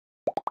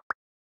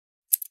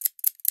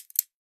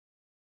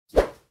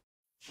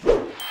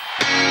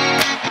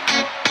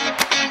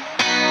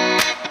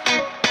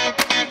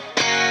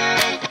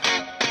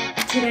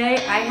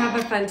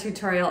fun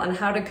tutorial on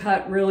how to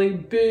cut really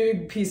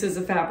big pieces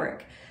of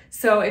fabric.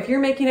 So if you're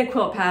making a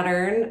quilt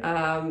pattern,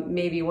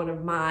 maybe one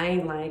of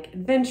mine like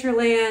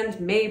Adventureland,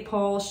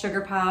 Maypole,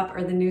 Sugar Pop,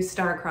 or the new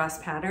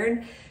Star-Crossed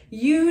pattern,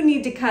 you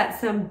need to cut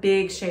some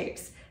big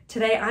shapes.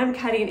 Today I'm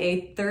cutting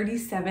a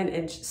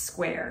 37-inch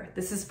square.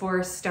 This is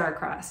for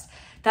Star-Crossed.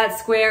 That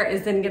square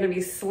is then going to be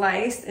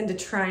sliced into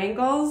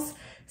triangles,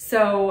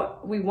 so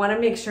we want to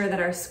make sure that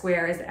our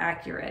square is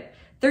accurate.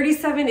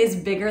 37 is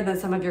bigger than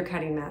some of your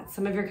cutting mats.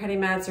 Some of your cutting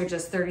mats are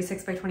just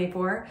 36 by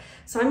 24.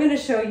 So I'm going to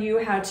show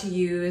you how to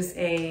use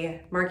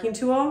a marking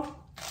tool,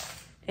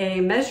 a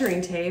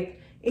measuring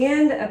tape,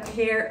 and a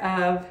pair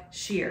of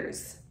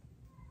shears.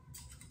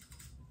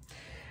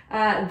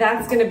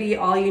 That's going to be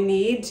all you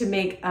need to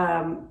make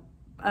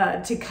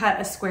to cut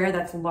a square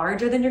that's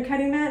larger than your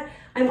cutting mat.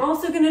 I'm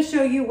also going to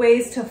show you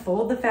ways to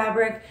fold the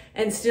fabric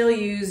and still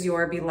use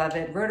your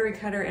beloved rotary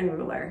cutter and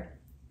ruler.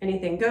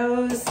 Anything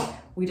goes.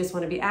 We just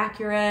want to be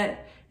accurate.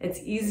 It's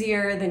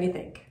easier than you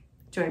think.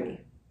 Join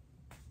me.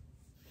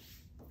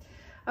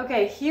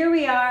 Okay, here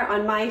we are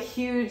on my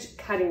huge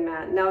cutting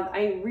mat. Now,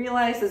 I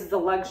realize this is a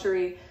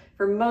luxury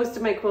for most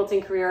of my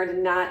quilting career to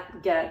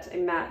not get a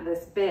mat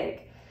this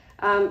big.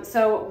 I'm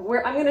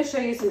going to show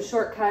you some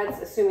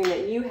shortcuts, assuming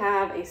that you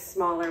have a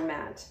smaller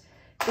mat.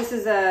 This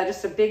is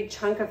just a big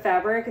chunk of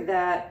fabric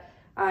that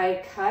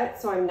I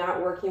cut, so I'm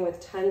not working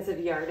with tons of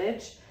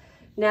yardage.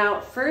 Now,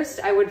 first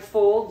I would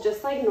fold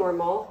just like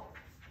normal.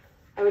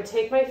 I would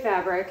take my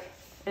fabric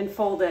and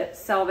fold it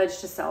selvage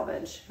to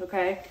selvage,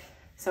 okay?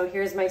 So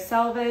here's my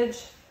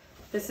selvage.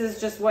 This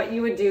is just what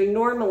you would do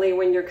normally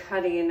when you're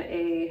cutting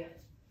a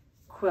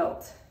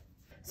quilt.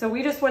 So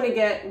we just want to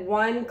get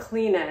one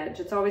clean edge.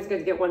 It's always good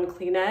to get one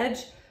clean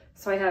edge.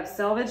 So I have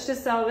selvage to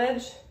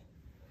selvage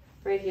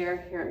right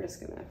here. Here, I'm just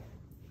gonna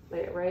lay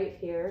it right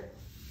here.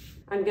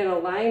 I'm gonna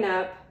line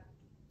up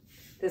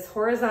this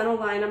horizontal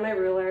line on my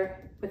ruler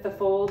with the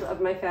fold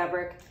of my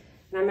fabric,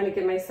 and I'm gonna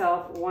give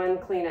myself one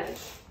clean edge.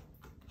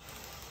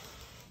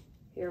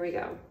 Here we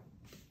go.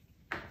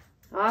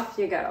 Off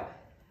you go.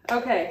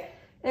 Okay,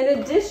 in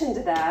addition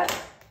to that,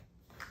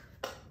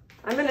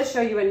 I'm gonna show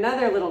you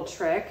another little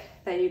trick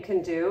that you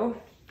can do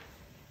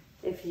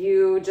if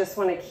you just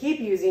wanna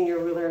keep using your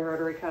ruler and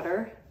rotary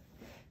cutter.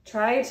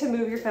 Try to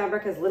move your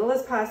fabric as little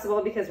as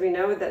possible because we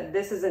know that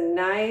this is a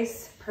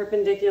nice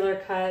perpendicular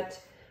cut.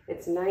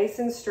 It's nice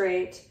and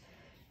straight.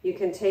 You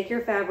can take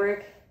your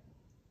fabric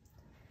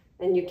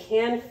and you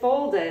can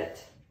fold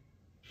it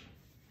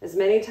as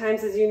many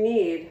times as you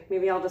need.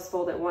 Maybe I'll just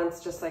fold it once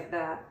just like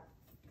that.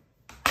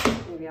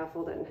 Maybe I'll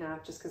fold it in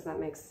half just because that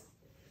makes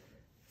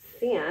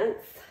sense.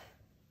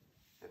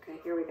 Okay,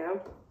 here we go.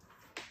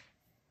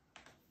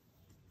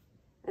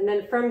 And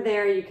then from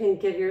there, you can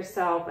give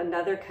yourself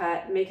another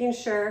cut, making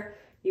sure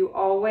you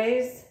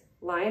always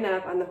line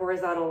up on the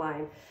horizontal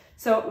line.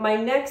 So my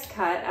next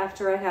cut,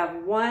 after I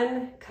have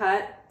one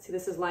cut, see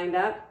this is lined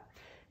up,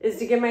 is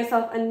to give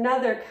myself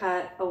another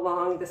cut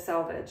along the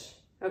selvage,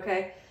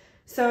 okay?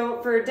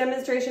 So for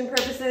demonstration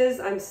purposes,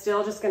 I'm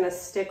still just gonna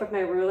stick with my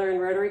ruler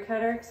and rotary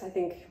cutter because I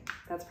think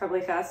that's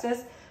probably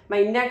fastest.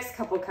 My next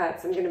couple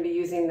cuts, I'm gonna be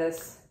using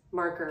this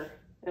marker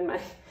and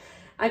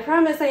I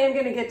promise I am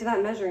gonna get to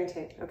that measuring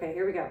tape. Okay,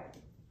 here we go.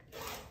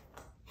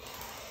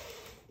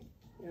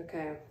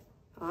 Okay,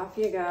 off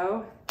you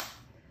go.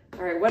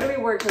 All right, what are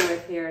we working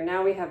with here?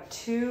 Now we have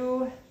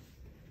two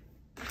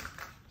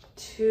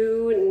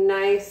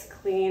nice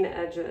clean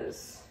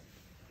edges.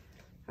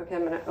 Okay,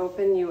 I'm gonna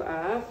open you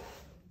up.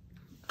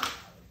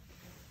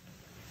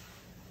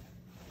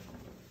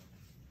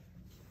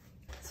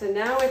 So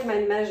now with my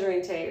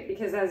measuring tape,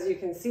 because as you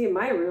can see,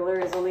 my ruler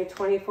is only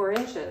 24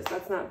 inches.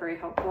 That's not very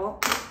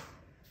helpful.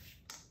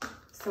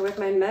 So with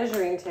my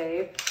measuring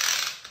tape,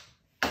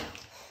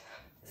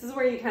 this is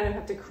where you kind of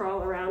have to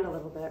crawl around a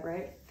little bit,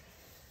 right?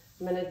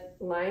 I'm gonna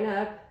line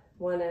up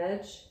one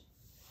edge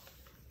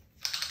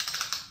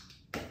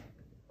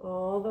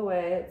all the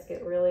way. Let's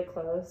get really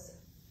close.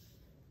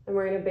 I'm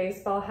wearing a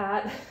baseball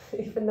hat,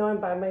 even though I'm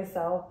by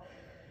myself,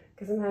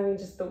 because I'm having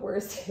just the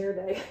worst hair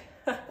day.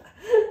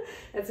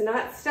 It's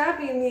not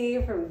stopping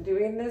me from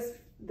doing this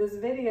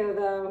video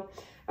though.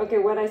 Okay,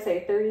 what'd I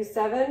say,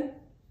 37?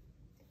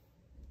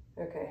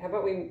 Okay, how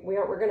about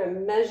we're gonna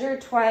measure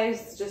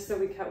twice just so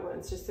we cut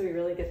once, just so we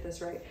really get this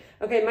right.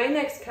 Okay, my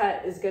next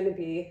cut is gonna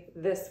be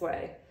this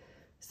way.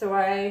 So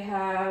I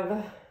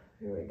have,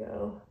 here we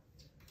go.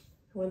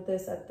 I want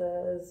this at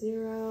the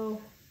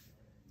 0,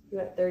 you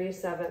at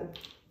 37.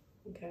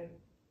 Okay.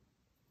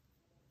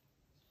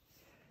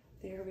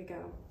 There we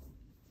go.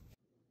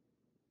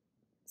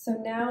 So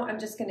now I'm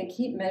just gonna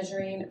keep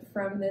measuring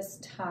from this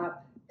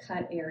top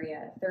cut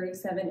area,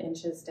 37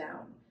 inches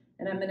down.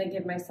 And I'm gonna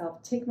give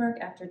myself tick mark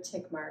after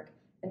tick mark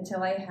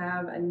until I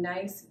have a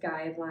nice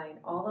guideline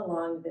all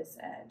along this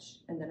edge.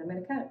 And then I'm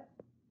gonna cut.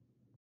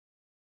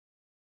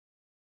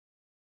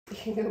 You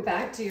can go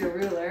back to your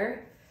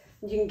ruler.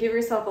 You can give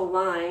yourself a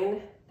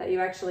line that you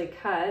actually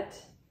cut.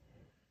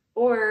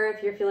 Or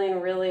if you're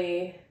feeling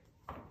really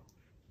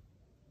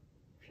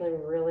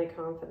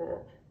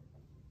confident,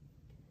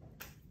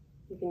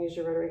 you can use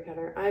your rotary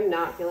cutter. I'm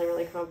not feeling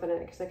really confident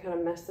because I kind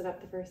of messed it up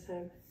the first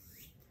time.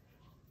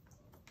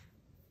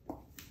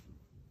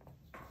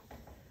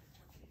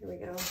 Here we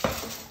go.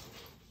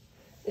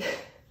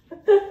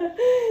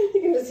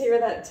 You can just hear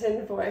that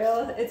tin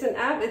foil. It's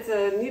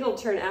a needle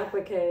turn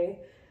applique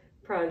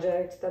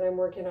project that I'm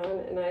working on,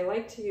 and I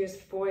like to use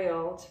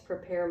foil to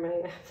prepare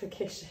my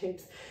applique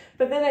shapes,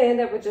 but then I end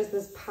up with just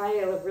this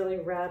pile of really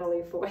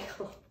rattly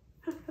foil.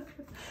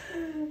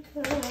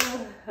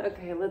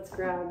 Okay, let's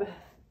grab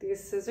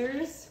these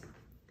scissors.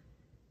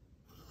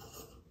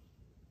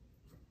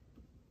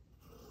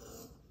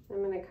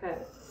 I'm going to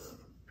cut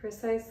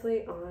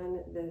precisely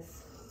on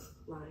this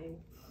line.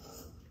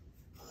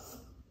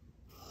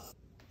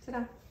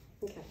 Ta-da!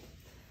 Okay,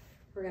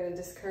 we're going to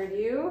discard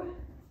you.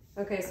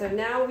 Okay, so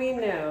now we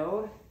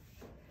know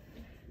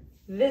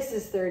this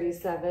is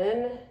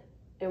 37,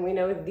 and we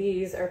know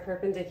these are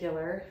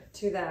perpendicular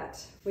to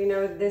that. We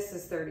know this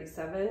is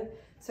 37.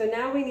 So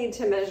now we need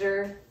to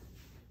measure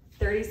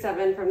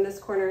 37 from this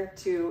corner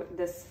to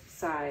this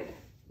side.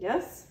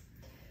 Yes?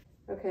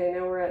 Okay,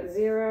 now we're at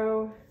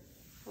 0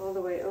 all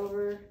the way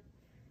over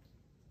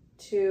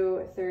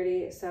to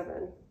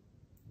 37.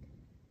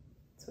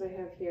 That's what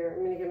I have here.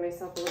 I'm going to give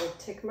myself a little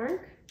tick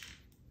mark.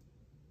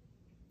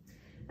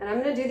 And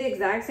I'm going to do the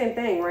exact same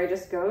thing where I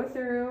just go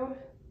through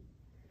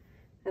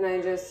and I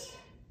just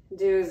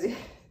do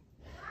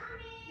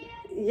Mommy?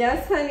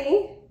 Yes,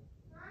 honey?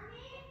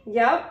 Mommy?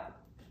 Yep.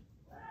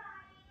 Where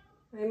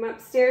are you? I'm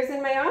upstairs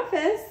in my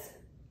office.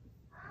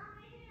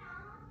 Mommy,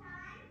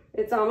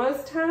 it's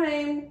almost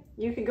time.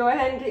 You can go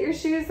ahead and get your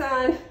shoes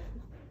on.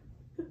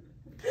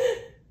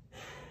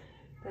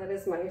 That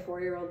is my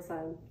 4-year-old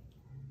son.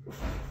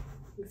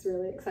 He's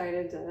really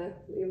excited to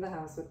leave the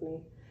house with me.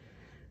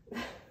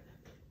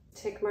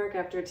 Tick mark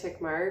after tick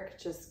mark,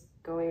 just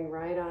going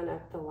right on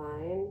up the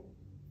line.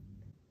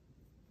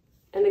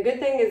 And the good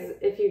thing is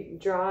if you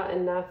draw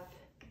enough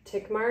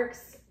tick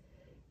marks,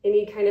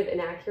 any kind of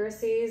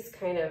inaccuracies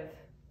kind of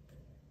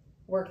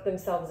work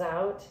themselves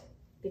out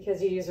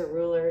because you use a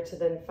ruler to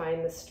then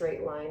find the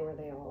straight line where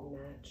they all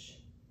match,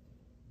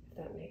 if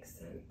that makes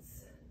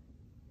sense.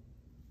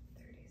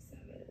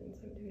 37,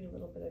 so I'm doing a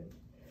little bit of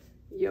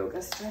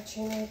yoga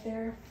stretching right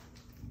there.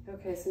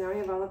 Okay, so now I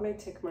have all of my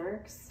tick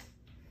marks.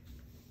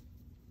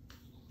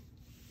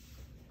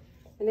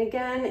 And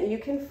again, you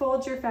can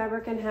fold your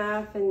fabric in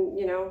half and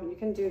you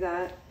can do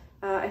that.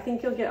 I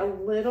think you'll get a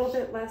little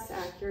bit less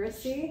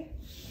accuracy,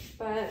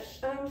 but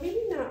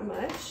maybe not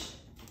much.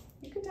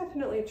 You could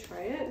definitely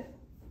try it.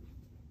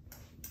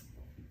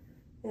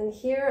 And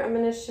here I'm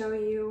gonna show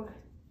you,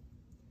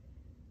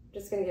 I'm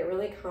just gonna get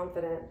really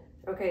confident.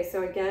 Okay,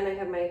 so again, I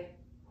have my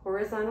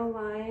horizontal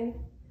line,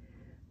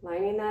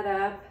 lining that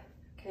up.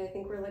 Okay, I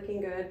think we're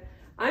looking good.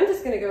 I'm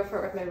just gonna go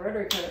for it with my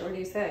rotary cutter. What do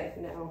you say?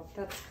 No,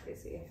 that's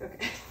crazy,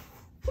 okay.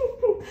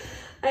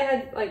 I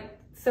had like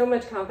so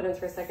much confidence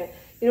for a second.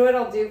 You know what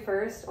I'll do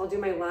first? I'll do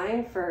my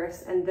line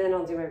first and then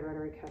I'll do my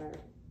rotary cutter.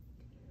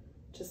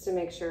 Just to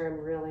make sure I'm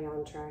really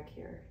on track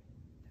here.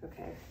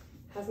 Okay,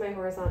 how's my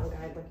horizontal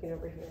guide looking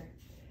over here?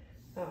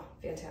 Oh,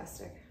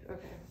 fantastic,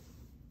 okay.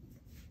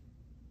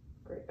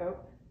 Great, oh,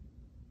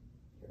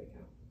 here we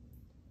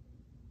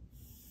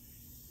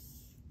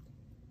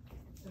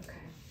go.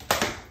 Okay,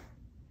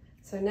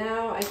 so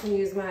now I can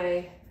use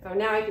my,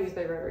 now I can use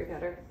my rotary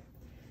cutter.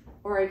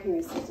 Or I can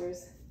use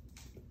scissors.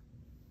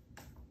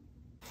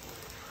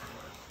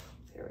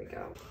 There we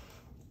go.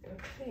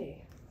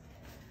 Okay,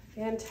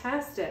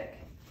 fantastic.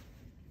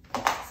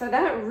 So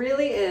that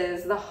really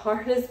is the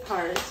hardest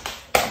part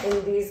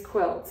in these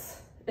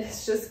quilts.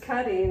 It's just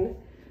cutting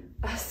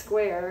a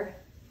square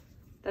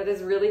that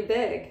is really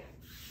big.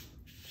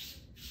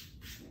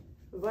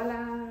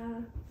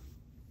 Voila.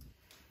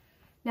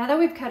 Now that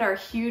we've cut our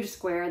huge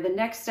square, the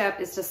next step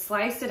is to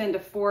slice it into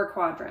 4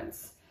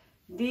 quadrants.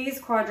 These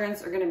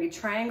quadrants are going to be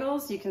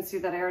triangles. You can see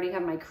that I already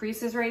have my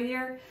creases right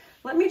here.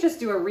 Let me just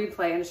do a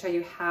replay and show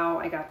you how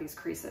I got these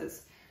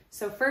creases.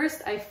 So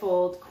first I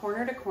fold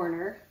corner to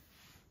corner,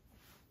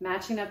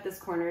 matching up this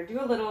corner.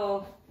 Do a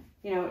little,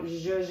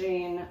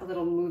 zhuzhing, a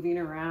little moving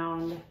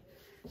around,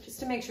 just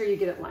to make sure you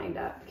get it lined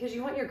up because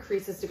you want your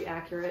creases to be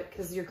accurate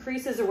because your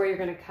creases are where you're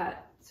going to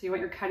cut. So you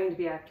want your cutting to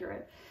be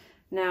accurate.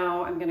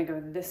 Now I'm going to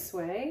go this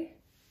way.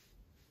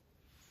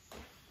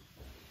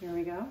 Here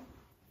we go.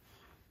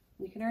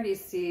 You can already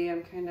see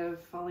I'm kind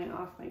of falling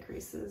off my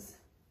creases.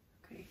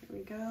 Okay, here we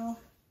go.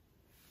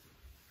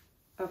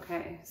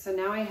 Okay, so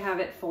now I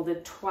have it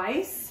folded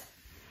twice,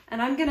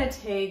 and I'm gonna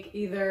take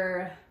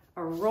either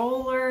a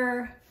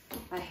roller,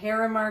 a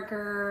hair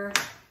marker,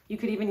 you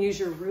could even use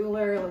your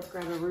ruler. Let's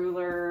grab a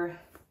ruler.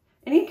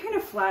 Any kind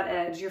of flat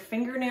edge. Your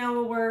fingernail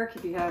will work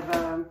if you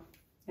have,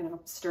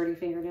 sturdy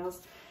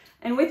fingernails.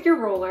 And with your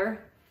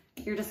roller,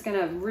 you're just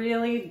gonna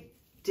really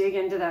dig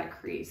into that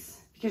crease,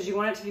 because you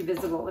want it to be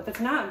visible. If it's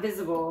not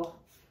visible,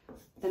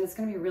 then it's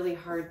gonna be really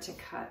hard to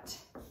cut.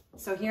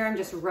 So here I'm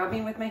just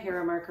rubbing with my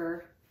hair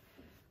marker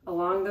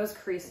along those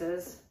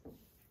creases.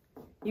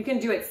 You can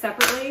do it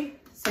separately,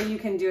 so you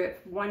can do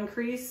it one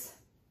crease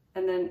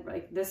and then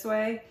like this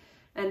way,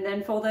 and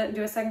then fold it and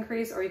do a second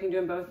crease, or you can do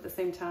them both at the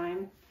same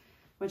time,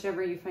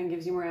 whichever you find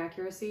gives you more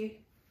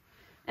accuracy.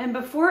 And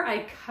before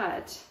I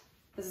cut,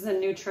 this is a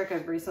new trick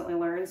I've recently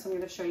learned, so I'm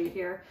going to show you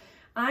here.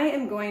 I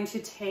am going to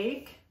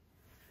take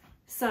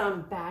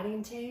some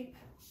batting tape,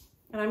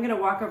 and I'm going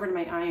to walk over to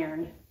my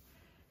iron,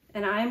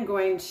 and I'm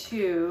going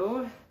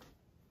to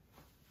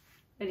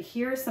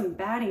adhere some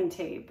batting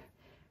tape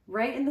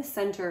right in the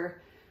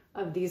center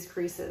of these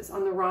creases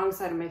on the wrong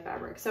side of my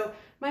fabric. So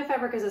my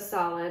fabric is a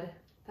solid.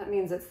 That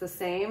means it's the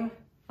same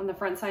on the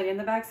front side and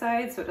the back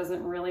side, so it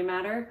doesn't really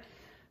matter.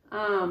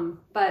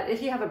 But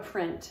if you have a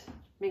print,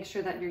 make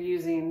sure that you're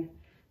using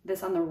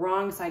this on the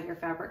wrong side of your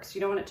fabric, so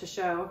you don't want it to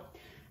show.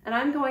 And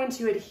I'm going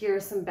to adhere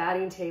some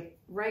batting tape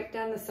right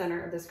down the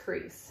center of this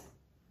crease,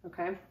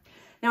 okay?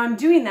 Now I'm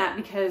doing that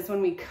because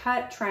when we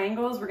cut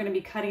triangles, we're gonna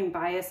be cutting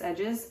bias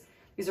edges.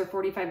 These are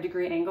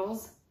 45-degree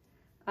angles,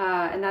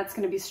 and that's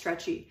gonna be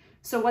stretchy.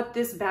 So what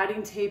this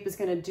batting tape is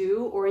gonna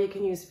do, or you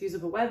can use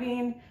fusible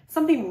webbing,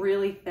 something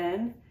really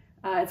thin,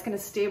 it's gonna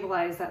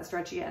stabilize that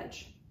stretchy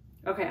edge.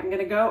 Okay, I'm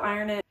gonna go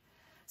iron it.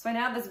 So I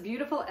now have this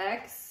beautiful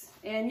X,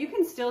 and you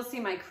can still see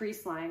my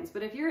crease lines,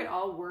 but if you're at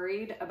all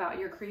worried about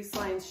your crease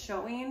lines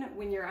showing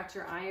when you're at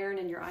your iron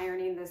and you're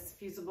ironing this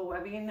fusible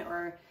webbing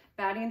or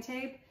batting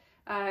tape,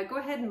 go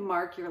ahead and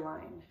mark your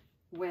line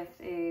with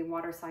a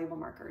water-soluble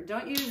marker.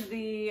 Don't use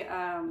the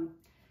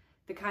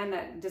kind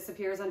that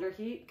disappears under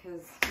heat,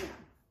 because you know,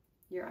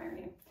 you're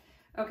ironing.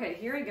 Okay,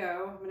 here I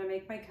go. I'm gonna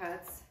make my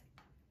cuts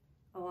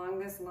along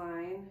this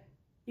line.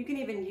 You can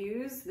even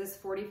use this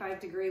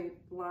 45-degree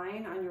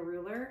line on your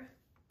ruler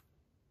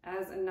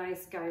as a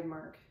nice guide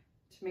mark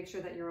to make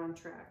sure that you're on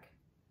track.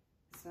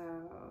 So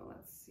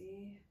let's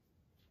see.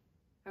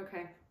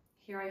 Okay,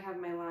 here I have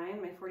my line,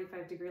 my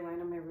 45-degree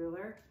line on my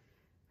ruler.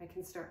 I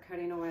can start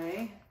cutting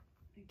away.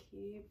 I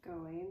keep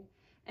going.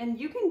 And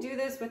you can do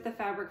this with the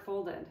fabric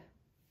folded.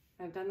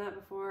 I've done that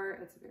before,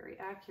 it's very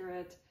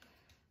accurate.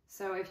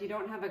 So if you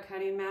don't have a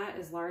cutting mat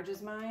as large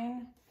as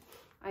mine,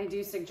 I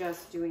do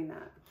suggest doing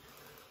that.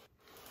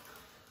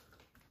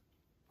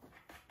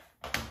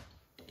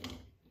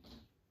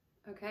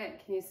 Okay,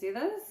 can you see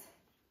this?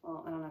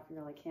 Well, I don't know if you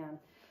really can.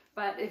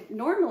 But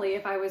normally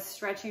if I was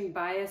stretching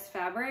bias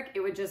fabric,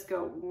 it would just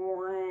go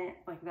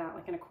like that,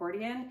 like an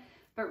accordion.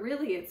 But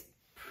really it's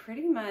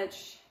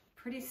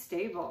pretty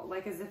stable,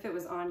 like as if it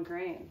was on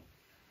grain,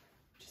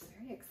 which is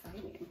very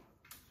exciting.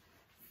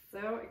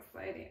 So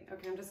exciting.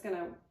 Okay, I'm just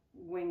gonna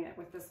wing it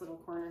with this little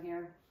corner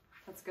here.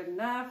 That's good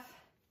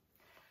enough.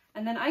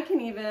 And then I can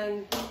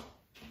even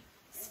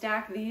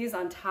stack these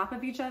on top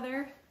of each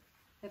other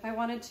if I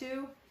wanted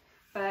to,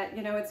 but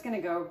you know, it's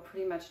gonna go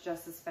pretty much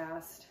just as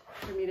fast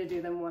for me to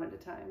do them one at a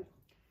time.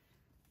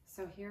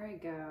 So here I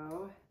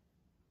go.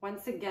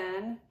 Once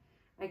again,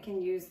 I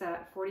can use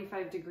that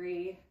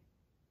 45-degree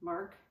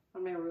mark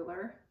on my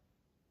ruler.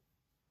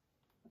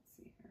 Let's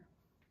see here.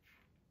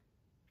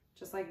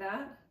 Just like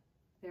that.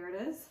 There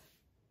it is.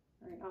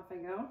 All right, off I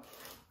go.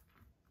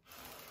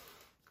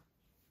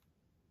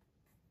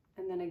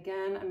 And then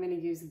again, I'm going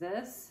to use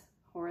this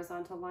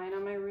horizontal line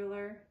on my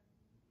ruler.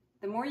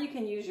 The more you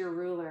can use your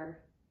ruler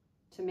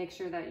to make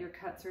sure that your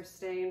cuts are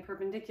staying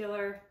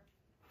perpendicular,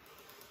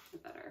 the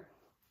better.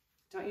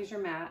 Don't use your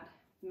mat.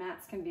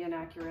 Mats can be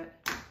inaccurate.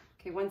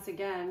 Okay, once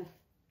again,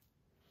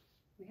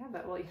 we have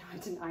that. Well, you know, I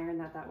didn't iron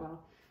that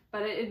well,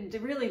 but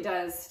it really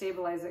does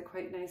stabilize it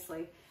quite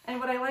nicely. And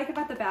what I like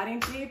about the batting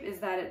tape is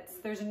that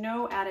there's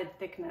no added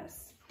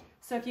thickness.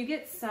 So if you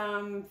get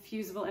some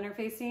fusible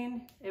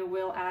interfacing, it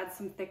will add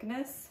some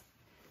thickness,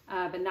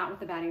 but not with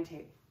the batting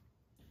tape.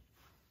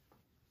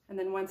 And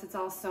then once it's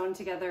all sewn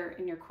together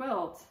in your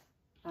quilt,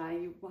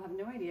 you will have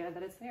no idea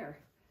that it's there.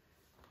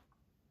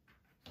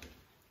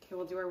 Okay,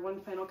 we'll do our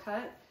one final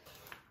cut.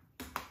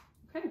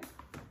 Okay,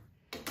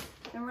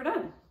 and we're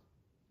done.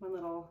 One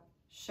little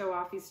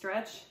show-offy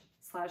stretch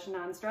 /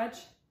 non-stretch.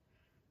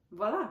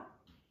 Voila.